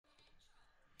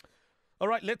All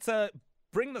right, let's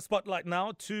bring the spotlight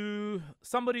now to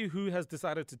somebody who has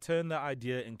decided to turn their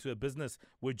idea into a business.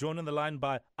 We're joined on the line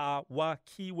by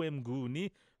Awakhiwe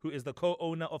Mguni, who is the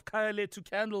co-owner of Khayalethu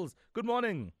Kandles. Good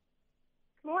morning.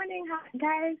 Morning, hi,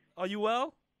 guys. Are you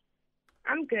well?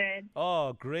 I'm good.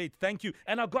 Oh, great. Thank you.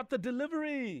 And I got the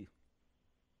delivery.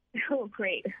 Oh,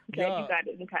 great. Glad you got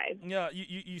it in time. Yeah,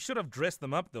 you should have dressed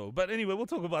them up, though. But anyway, we'll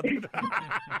talk about that.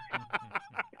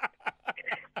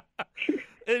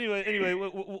 Anyway,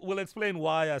 we'll explain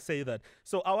why I say that.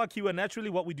 So, Awakhiwe, naturally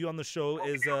what we do on the show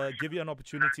is give you an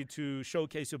opportunity to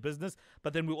showcase your business,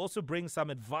 but then we also bring some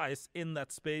advice in that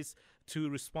space to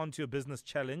respond to your business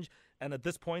challenge. And at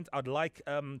this point, I'd like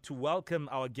to welcome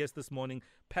our guest this morning,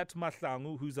 Pat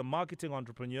Mahlangu, who's a marketing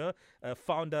entrepreneur,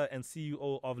 founder and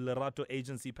CEO of Lerato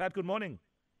Agency. Pat, good morning.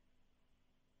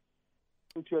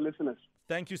 To your listeners.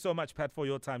 Thank you so much, Pat, for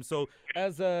your time. So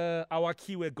as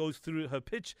Awakhiwe goes through her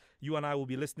pitch, you and I will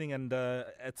be listening, and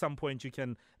at some point you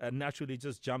can naturally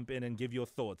just jump in and give your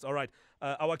thoughts. All right.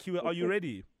 Awakhiwe, are you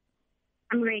ready?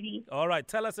 I'm ready. All right.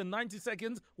 Tell us in 90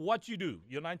 seconds what you do.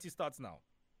 Your 90 starts now.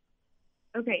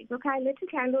 Okay, so Khayalethu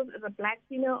Kandles is a Black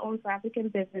female-owned South African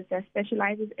business that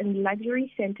specializes in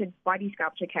luxury-scented body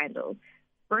sculpture candles.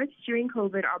 Birthed during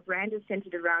COVID, our brand is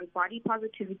centered around body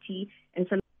positivity and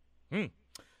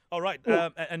All right.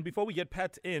 And before we get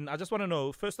Pat in, I just want to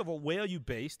know, first of all, where are you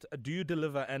based? Do you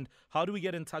deliver? And how do we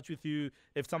get in touch with you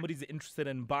if somebody's interested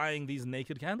in buying these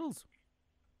naked candles?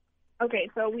 Okay,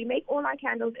 so we make all our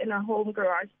candles in a home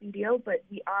garage studio, but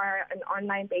we are an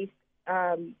online-based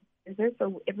business,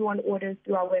 so everyone orders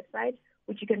through our website,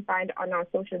 which you can find on our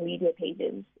social media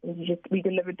pages. And we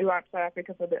deliver throughout South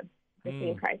Africa for the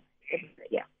same price.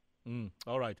 Yeah.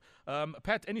 All right.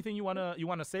 Pat, anything you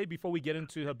wanna say before we get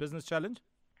into her business challenge?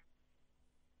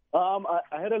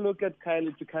 I had a look at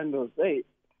Khayalethu Kandles. Hey,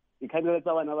 you can't let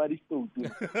someone nobody do.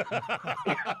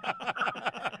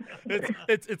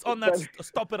 It's on that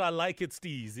stop it, I like it,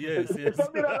 steez. Yes.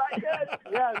 Stop it, I like it.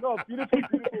 Yeah, no, beautiful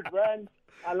brand.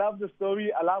 I love the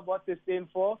story. I love what they stand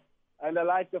for, and I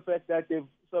like the fact that they've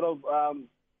sort of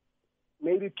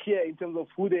made it clear in terms of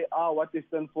who they are, what they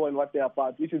stand for, and what they're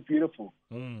about, which is beautiful.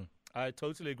 I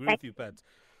totally agree with you, Pat.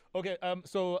 Okay,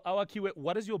 so Awakhiwe,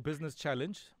 what is your business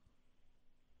challenge?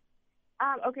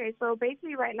 Okay, so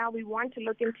basically right now we want to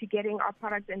look into getting our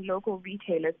products in local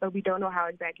retailers, but we don't know how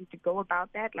exactly to go about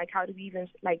that. Like, how do we even,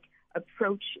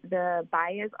 approach the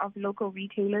buyers of local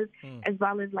retailers, as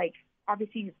well as,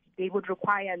 obviously they would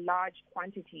require large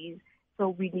quantities, so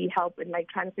we need help in,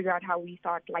 trying to figure out how we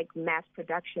start, mass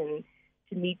production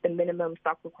to meet the minimum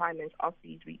stock requirements of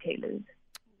these retailers.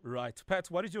 Right.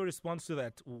 Pat, what is your response to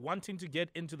that? Wanting to get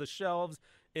into the shelves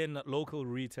in local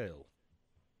retail?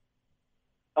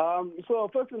 So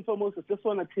first and foremost, I just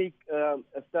want to take a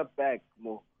step back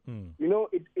more. You know,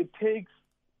 it takes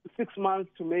 6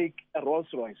 months to make a Rolls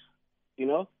Royce, you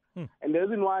know? And the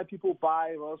reason why people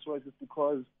buy Rolls Royce is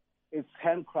because it's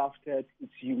handcrafted,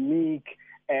 it's unique,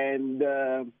 and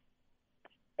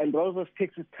Rolls Royce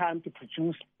takes its time to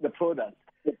produce the product,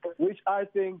 which I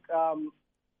think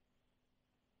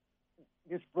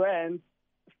this brand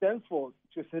stands for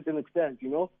to a certain extent, you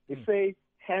know? They say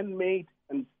handmade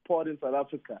and poured in South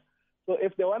Africa. So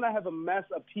if they want to have a mass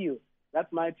appeal,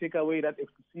 that might take away that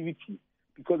exclusivity.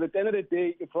 Because at the end of the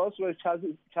day, if Rolls-Royce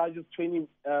charges 20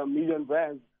 million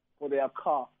rands for their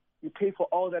car, you pay for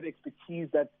all that expertise,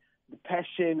 that the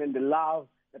passion and the love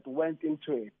that went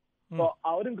into it. So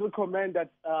I wouldn't recommend that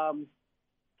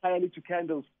Khayalethu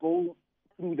Kandles go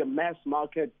through the mass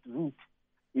market route,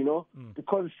 you know,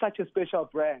 because it's such a special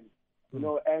brand. You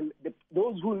know, and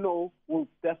those who know will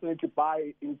definitely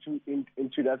buy into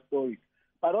that story.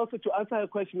 But also to answer your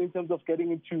question in terms of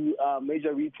getting into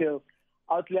major retail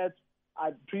outlets,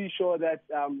 I'm pretty sure that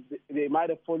they might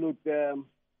have followed the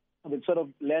sort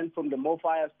of learned from the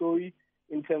Mofire story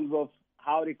in terms of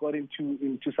how they got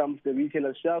into some of the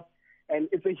retailers' shelves. And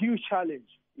it's a huge challenge,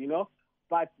 you know,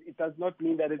 but it does not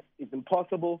mean that it's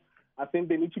impossible. I think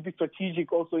they need to be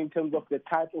strategic also in terms of the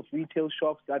type of retail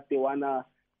shops that they want to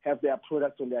have their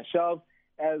products on their shelves.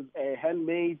 As a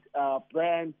handmade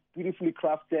brand, beautifully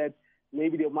crafted,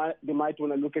 maybe they might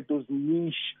want to look at those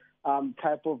niche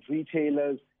type of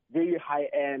retailers, very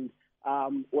high-end,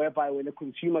 whereby when the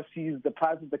consumer sees the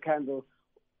price of the candle,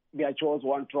 their jaws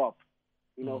won't drop,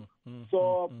 you know.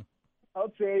 So I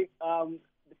would say the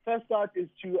first start is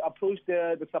to approach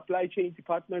the supply chain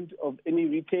department of any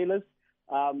retailers.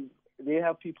 They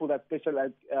have people that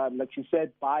specialize, like you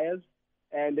said, buyers,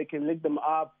 and they can link them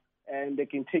up, and they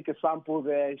can take a sample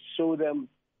there, show them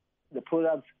the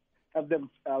products, have them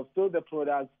fill the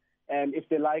products, and if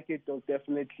they like it, they'll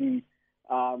definitely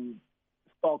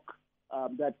stock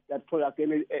that product.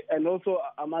 And also,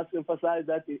 I must emphasize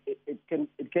that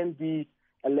it can be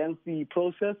a lengthy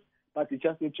process, but you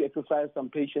just need to exercise some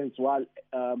patience while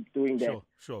doing that.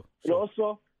 Sure. And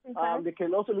also, they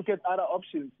can also look at other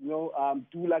options.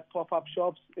 Do like pop-up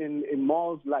shops in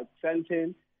malls like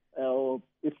Sandton, or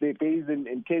if they're based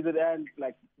in KZN,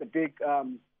 like the big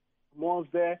malls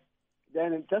there.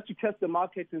 Then just to test the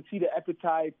market and see the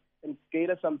appetite and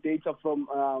gather some data from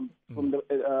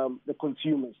the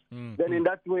consumers. Then in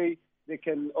that way, they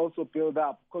can also build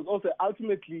up. Because also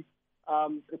ultimately,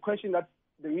 the question that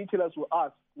the retailers will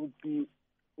ask would be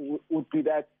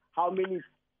that how many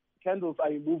candles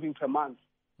are you moving per month?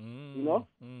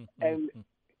 And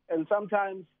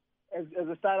sometimes as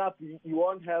a startup, you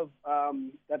won't have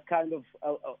that kind of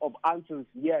answers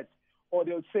yet. Or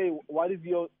they'll say, what is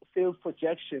your sales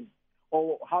projection?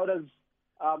 Or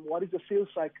what is the sales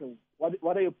cycle?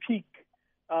 What are your peak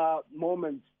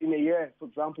moments in a year, for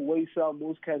example, where you sell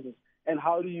most candles? And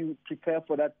how do you prepare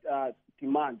for that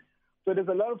demand? So there's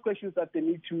a lot of questions that they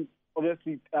need to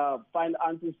obviously find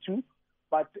answers to.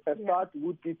 But a start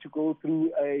would be to go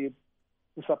through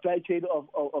the supply chain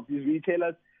of these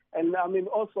retailers. And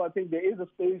also I think there is a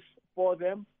space for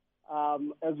them,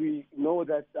 as we know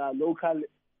that local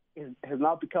has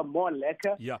now become more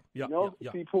lekker.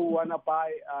 People want to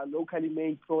buy locally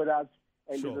made products,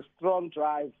 and there's a strong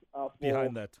drive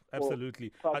behind that.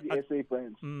 Absolutely. For the SA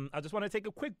brands. I just want to take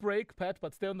a quick break, Pat,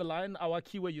 but stay on the line.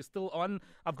 Awakhiwe, you're still on.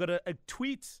 I've got a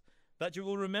tweet that you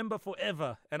will remember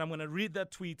forever, and I'm going to read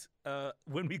that tweet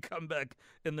when we come back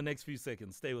in the next few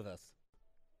seconds. Stay with us.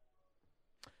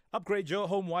 Upgrade your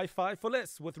home Wi-Fi for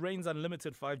less. With Rain's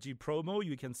Unlimited 5G promo,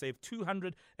 you can save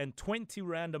 220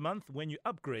 Rand a month when you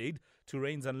upgrade to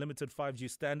Rain's Unlimited 5G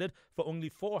Standard for only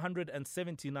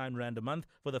 479 Rand a month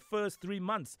for the first 3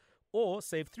 months. Or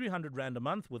save 300 Rand a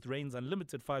month with Rain's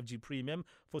Unlimited 5G Premium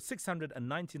for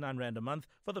 699 Rand a month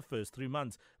for the first 3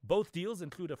 months. Both deals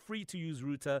include a free-to-use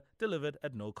router delivered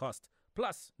at no cost.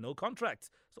 Plus, no contracts.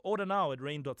 So order now at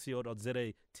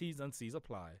rain.co.za. T's and C's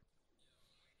apply.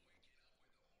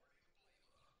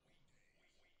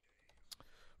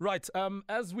 Right,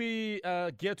 as we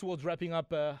gear towards wrapping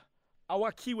up,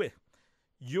 Awakhiwe,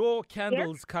 your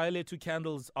candles, Khayalethu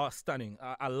Candles, are stunning.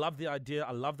 I love the idea.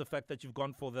 I love the fact that you've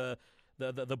gone for the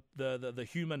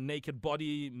human naked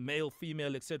body, male,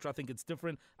 female, etc. I think it's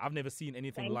different. I've never seen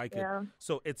anything like it.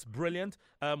 So it's brilliant.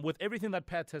 With everything that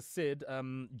Pat has said,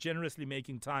 generously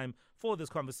making time for this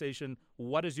conversation,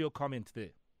 what is your comment there?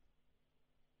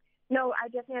 No, I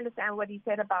definitely understand what he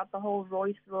said about the whole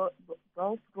Rolls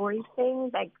Royce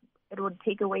thing. Like, it would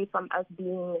take away from us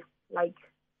being like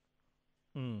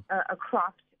a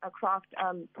craft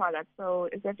product. So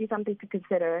it's definitely something to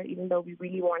consider, even though we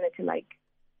really wanted to like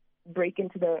break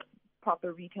into the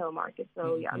proper retail market.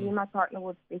 So me and my partner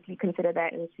would basically consider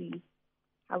that and see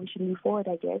how we should move forward,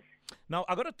 I guess. Now,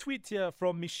 I got a tweet here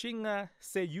from Mishinga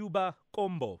Seyuba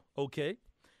Kombo, okay?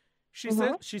 She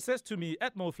says to me,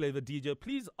 at MoFlavor DJ,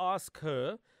 please ask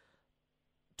her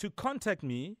to contact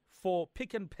me for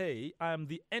Pick and Pay. I am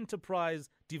the Enterprise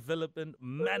Development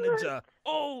Manager.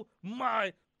 Oh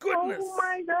my goodness. Oh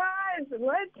my gosh.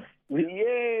 What?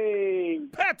 Yay.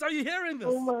 Pat, are you hearing this?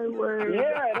 Oh my word.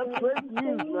 Yeah, that's great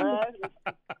news,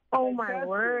 man. Oh my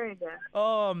word.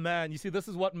 Oh man, you see, this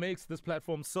is what makes this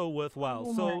platform so worthwhile.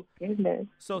 Oh my goodness.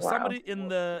 So Wow. somebody in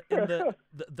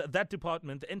that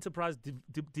department, the Enterprise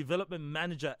Development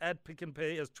Manager at Pick and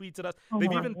Pay, has tweeted us. Oh They've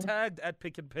my even God. tagged at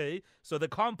Pick and Pay, so they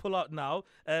can't pull out now.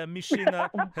 Mishinga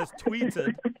has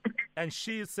tweeted, and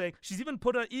she is saying, she's even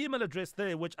put her email address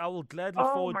there, which I will gladly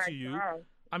forward to you. God.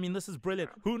 I mean, this is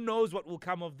brilliant. Who knows what will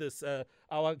come of this,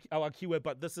 Awakhiwe,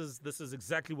 but this is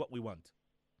exactly what we want.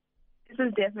 This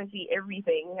is definitely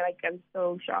everything. Like, I'm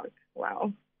so shocked.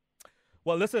 Wow.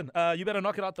 Well, listen, you better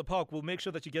knock it out the park. We'll make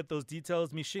sure that you get those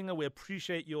details. Mishinga, we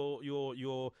appreciate your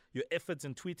efforts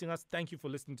in tweeting us. Thank you for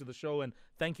listening to the show, and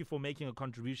thank you for making a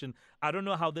contribution. I don't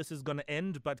know how this is going to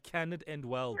end, but can it end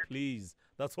well, please?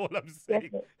 That's all I'm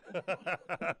saying.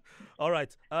 All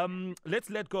right. Let's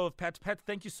let go of Pat. Pat,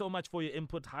 thank you so much for your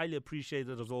input. Highly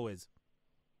appreciated as always.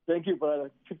 Thank you,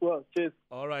 brother. Keep well. Cheers.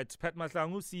 All right. Pat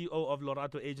Mahlangu, CEO of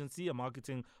Lorato Agency, a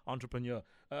marketing entrepreneur.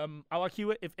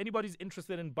 Awakhiwe, if anybody's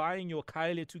interested in buying your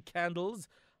Khayalethu Candles,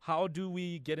 how do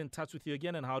we get in touch with you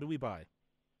again, and how do we buy?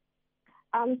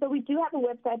 So we do have a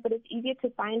website, but it's easier to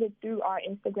find it through our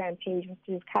Instagram page, which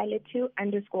is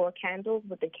Khayalethu_candles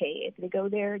with a K. If they go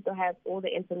there, they'll have all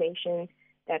the information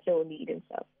that they'll need and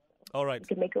stuff. All right. You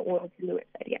can make an order through the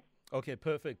website, yeah. Okay,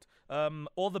 perfect.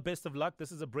 All the best of luck.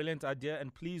 This is a brilliant idea,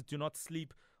 and please do not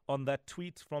sleep on that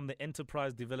tweet from the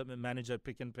Enterprise Development Manager at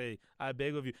Pick and Pay. I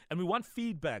beg of you. And we want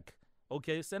feedback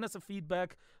Okay, send us a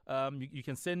feedback. You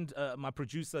can send my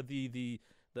producer the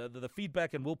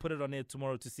feedback, and we'll put it on air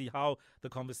tomorrow to see how the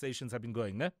conversations have been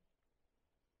going. Ne?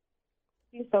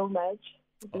 Thank you so much.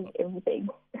 This is everything.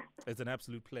 It's an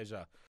absolute pleasure.